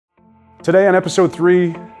Today on episode 3,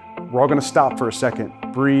 we're all going to stop for a second,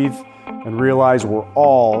 breathe, and realize we're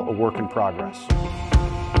all a work in progress.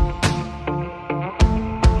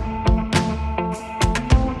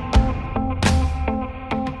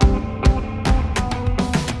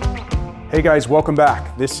 Hey guys, welcome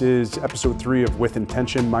back. This is episode 3 of With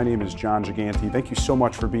Intention. My name is John Giganti. Thank you so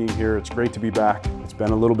much for being here. It's great to be back. It's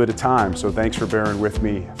been a little bit of time, so thanks for bearing with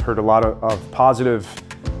me. I've heard a lot of positive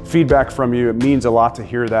feedback from you. It means a lot to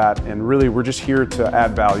hear that, and really we're just here to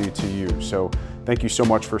add value to you. So thank you so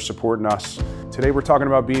much for supporting us. Today we're talking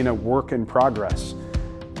about being a work in progress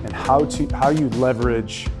and how you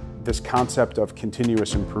leverage this concept of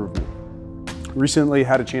continuous improvement. Recently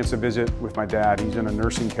had a chance to visit with my dad. He's in a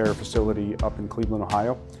nursing care facility up in Cleveland,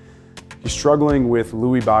 Ohio. He's struggling with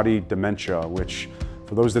Lewy body dementia, which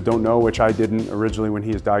for those that don't know, which I didn't originally when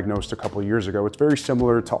he was diagnosed a couple of years ago, it's very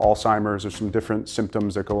similar to Alzheimer's. There's some different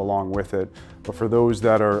symptoms that go along with it. But for those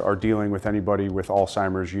that are dealing with anybody with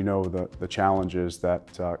Alzheimer's, you know the challenges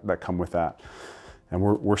that come with that. And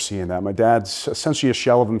we're seeing that. My dad's essentially a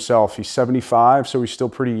shell of himself. He's 75, so he's still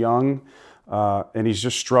pretty young. And he's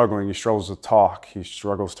just struggling. He struggles to talk. He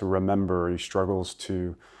struggles to remember. He struggles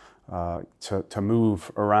to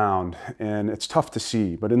move around. And it's tough to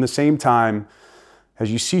see. But in the same time, as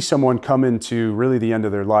you see someone come into really the end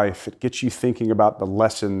of their life, it gets you thinking about the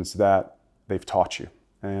lessons that they've taught you.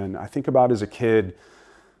 And I think about as a kid,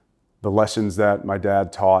 the lessons that my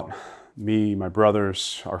dad taught me, my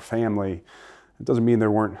brothers, our family. It doesn't mean there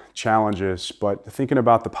weren't challenges, but thinking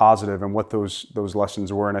about the positive and what those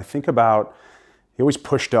lessons were. And I think about, he always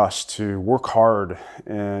pushed us to work hard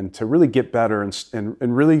and to really get better and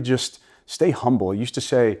really just stay humble. He used to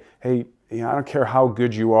say, hey, I don't care how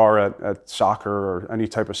good you are at soccer or any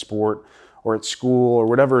type of sport or at school or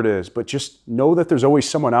whatever it is, but just know that there's always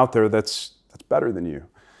someone out there that's better than you.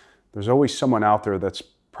 There's always someone out there that's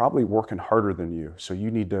probably working harder than you. So you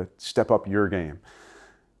need to step up your game.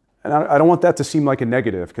 And I don't want that to seem like a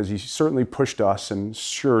negative, because he certainly pushed us, and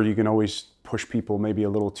sure, you can always push people maybe a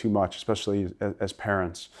little too much, especially as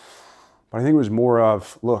parents. But I think it was more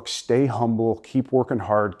of, look, stay humble, keep working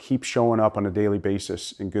hard, keep showing up on a daily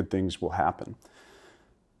basis, and good things will happen.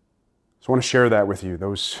 So I want to share that with you,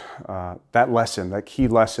 that lesson, that key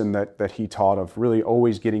lesson that he taught of really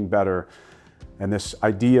always getting better, and this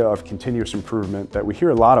idea of continuous improvement that we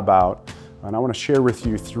hear a lot about. And I want to share with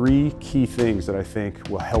you 3 key things that I think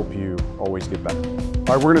will help you always get better.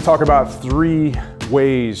 All right, we're going to talk about 3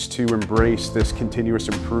 ways to embrace this continuous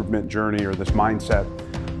improvement journey or this mindset.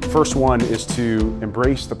 The first one is to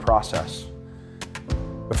embrace the process.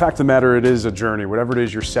 The fact of the matter, it is a journey. Whatever it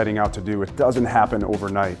is you're setting out to do, it doesn't happen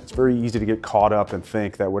overnight. It's very easy to get caught up and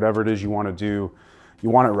think that whatever it is you want to do, you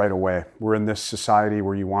want it right away. We're in this society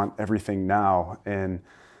where you want everything now, and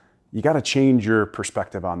you got to change your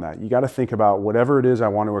perspective on that. You got to think about whatever it is I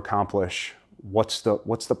want to accomplish, what's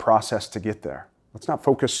the process to get there? Let's not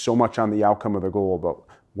focus so much on the outcome of the goal, but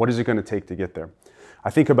what is it going to take to get there? I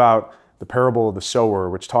think about the parable of the sower,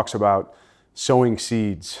 which talks about sowing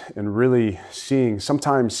seeds and really seeing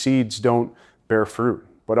sometimes seeds don't bear fruit,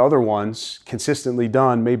 but other ones consistently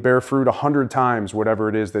done may bear fruit 100 times whatever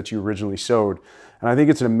it is that you originally sowed. And I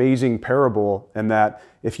think it's an amazing parable in that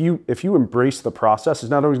if you embrace the process,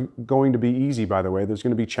 it's not always going to be easy, by the way. There's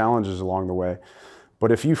going to be challenges along the way.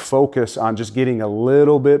 But if you focus on just getting a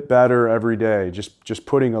little bit better every day, just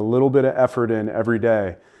putting a little bit of effort in every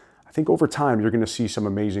day, I think over time you're going to see some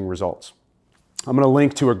amazing results. I'm going to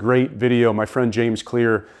link to a great video. My friend James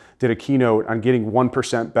Clear did a keynote on getting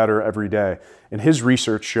 1% better every day. And his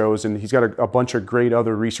research shows, and he's got a bunch of great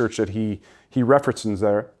other research that he references,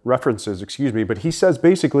 but he says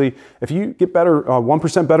basically, if you get better,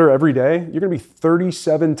 1% better every day, you're gonna be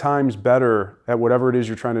 37 times better at whatever it is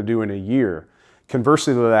you're trying to do in a year.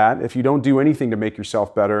 Conversely to that, if you don't do anything to make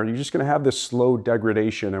yourself better, you're just gonna have this slow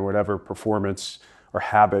degradation in whatever performance or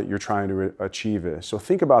habit you're trying to achieve is. So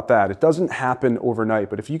think about that. It doesn't happen overnight,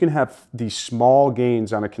 but if you can have these small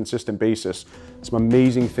gains on a consistent basis, some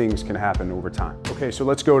amazing things can happen over time. Okay, so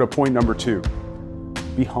let's go to point number 2.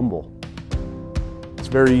 Be humble. It's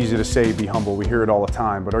very easy to say be humble. We hear it all the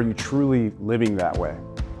time, but are you truly living that way?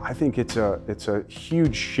 I think it's a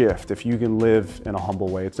huge shift if you can live in a humble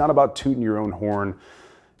way. It's not about tooting your own horn.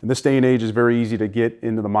 In this day and age, it's very easy to get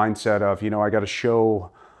into the mindset of, I got to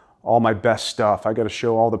show all my best stuff. I got to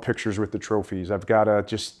show all the pictures with the trophies. I've got to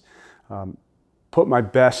just put my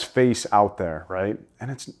best face out there, right?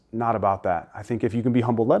 And it's not about that. I think if you can be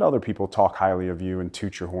humble, let other people talk highly of you and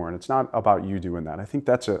toot your horn. It's not about you doing that. I think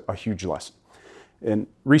that's a huge lesson. And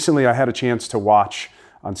recently I had a chance to watch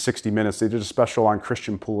on 60 Minutes. They did a special on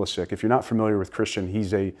Christian Pulisic. If you're not familiar with Christian,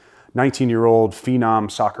 he's a 19-year-old phenom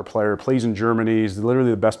soccer player, plays in Germany. He's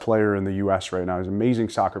literally the best player in the US right now. He's an amazing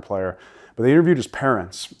soccer player. But they interviewed his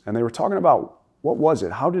parents, and they were talking about, what was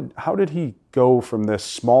it? How did he go from this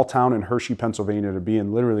small town in Hershey, Pennsylvania, to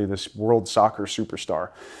being literally this world soccer superstar?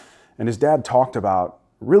 And his dad talked about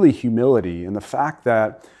really humility and the fact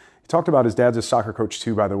that, he talked about, his dad's a soccer coach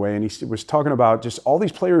too, by the way, and he was talking about just all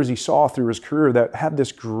these players he saw through his career that had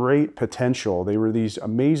this great potential. They were these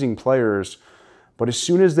amazing players, but as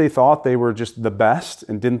soon as they thought they were just the best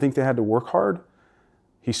and didn't think they had to work hard,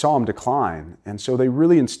 he saw them decline. And so they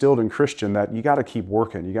really instilled in Christian that you got to keep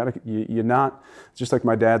working. You're not, just like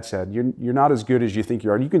my dad said, you're not as good as you think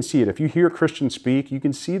you are. You can see it. If you hear Christian speak, you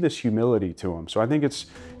can see this humility to him. So I think it's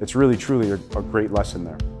really, truly a great lesson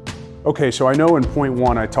there. Okay, so I know in point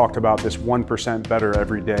one, I talked about this 1% better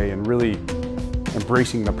every day and really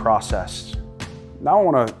embracing the process. Now I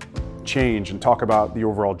want to change and talk about the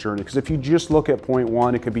overall journey. Because if you just look at point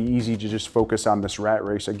one, it could be easy to just focus on this rat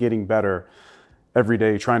race of getting better every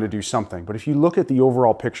day, trying to do something. But if you look at the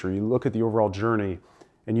overall picture, you look at the overall journey,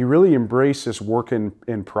 and you really embrace this work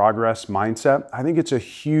in progress mindset, I think it's a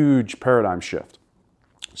huge paradigm shift.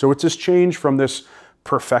 So it's this change from this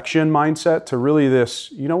perfection mindset to really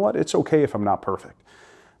this, you know what, it's okay if I'm not perfect.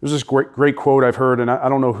 There's this great quote I've heard, and I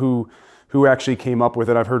don't know who actually came up with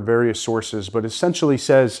it. I've heard various sources, but essentially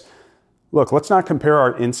says, look, let's not compare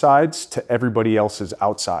our insides to everybody else's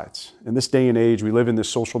outsides. In this day and age, we live in this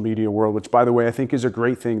social media world, which, by the way, I think is a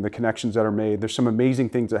great thing, the connections that are made. There's some amazing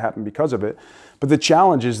things that happen because of it. But the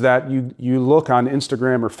challenge is that you look on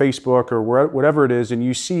Instagram or Facebook or whatever it is, and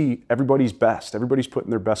you see everybody's best. Everybody's putting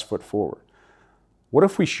their best foot forward. What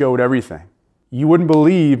if we showed everything? You wouldn't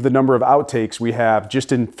believe the number of outtakes we have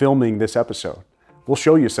just in filming this episode. We'll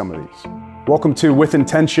show you some of these. Welcome to With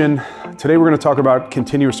Intention. Today we're going to talk about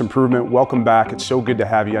continuous improvement. Welcome back. It's so good to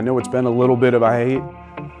have you. I know it's been a little bit of a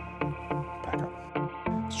back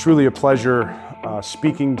up. It's truly a pleasure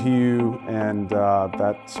speaking to you, and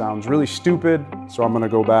that sounds really stupid, so I'm going to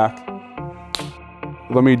go back.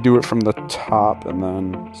 Let me do it from the top and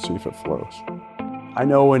then see if it flows. I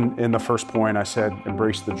know in the first point I said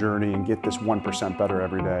embrace the journey and get this 1% better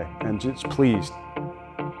every day, and just please.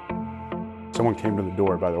 Someone came to the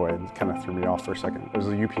door, by the way, and kind of threw me off for a second. It was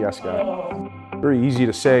a UPS guy. Very easy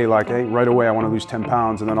to say, like, hey, right away I want to lose 10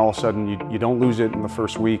 pounds, and then all of a sudden you don't lose it in the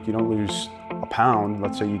first week, you don't lose a pound,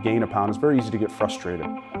 let's say you gain a pound. It's very easy to get frustrated.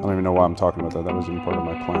 I don't even know why I'm talking about that. That wasn't even part of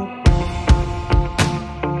my plan.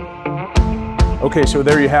 Okay, so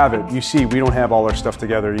there you have it. You see, we don't have all our stuff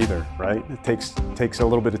together either, right? It takes a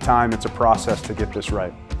little bit of time. It's a process to get this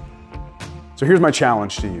right. So here's my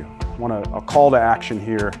challenge to you. I want a call to action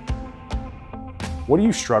here. What are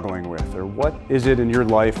you struggling with, or what is it in your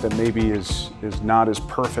life that maybe is not as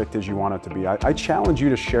perfect as you want it to be? I challenge you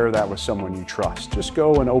to share that with someone you trust. Just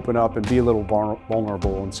go and open up and be a little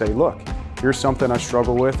vulnerable and say, look, here's something I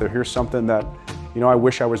struggle with, or here's something that, I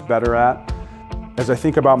wish I was better at. As I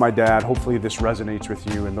think about my dad, hopefully this resonates with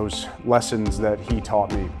you and those lessons that he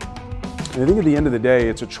taught me. And I think at the end of the day,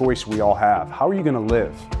 it's a choice we all have. How are you going to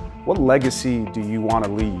live? What legacy do you want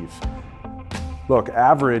to leave? Look,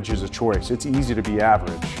 average is a choice. It's easy to be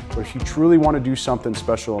average. But if you truly want to do something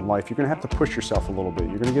special in life, you're going to have to push yourself a little bit.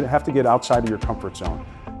 You're going to have to get outside of your comfort zone.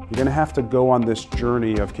 You're going to have to go on this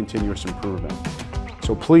journey of continuous improvement.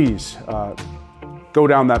 So please, go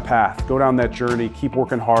down that path, go down that journey, keep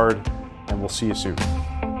working hard, and we'll see you soon.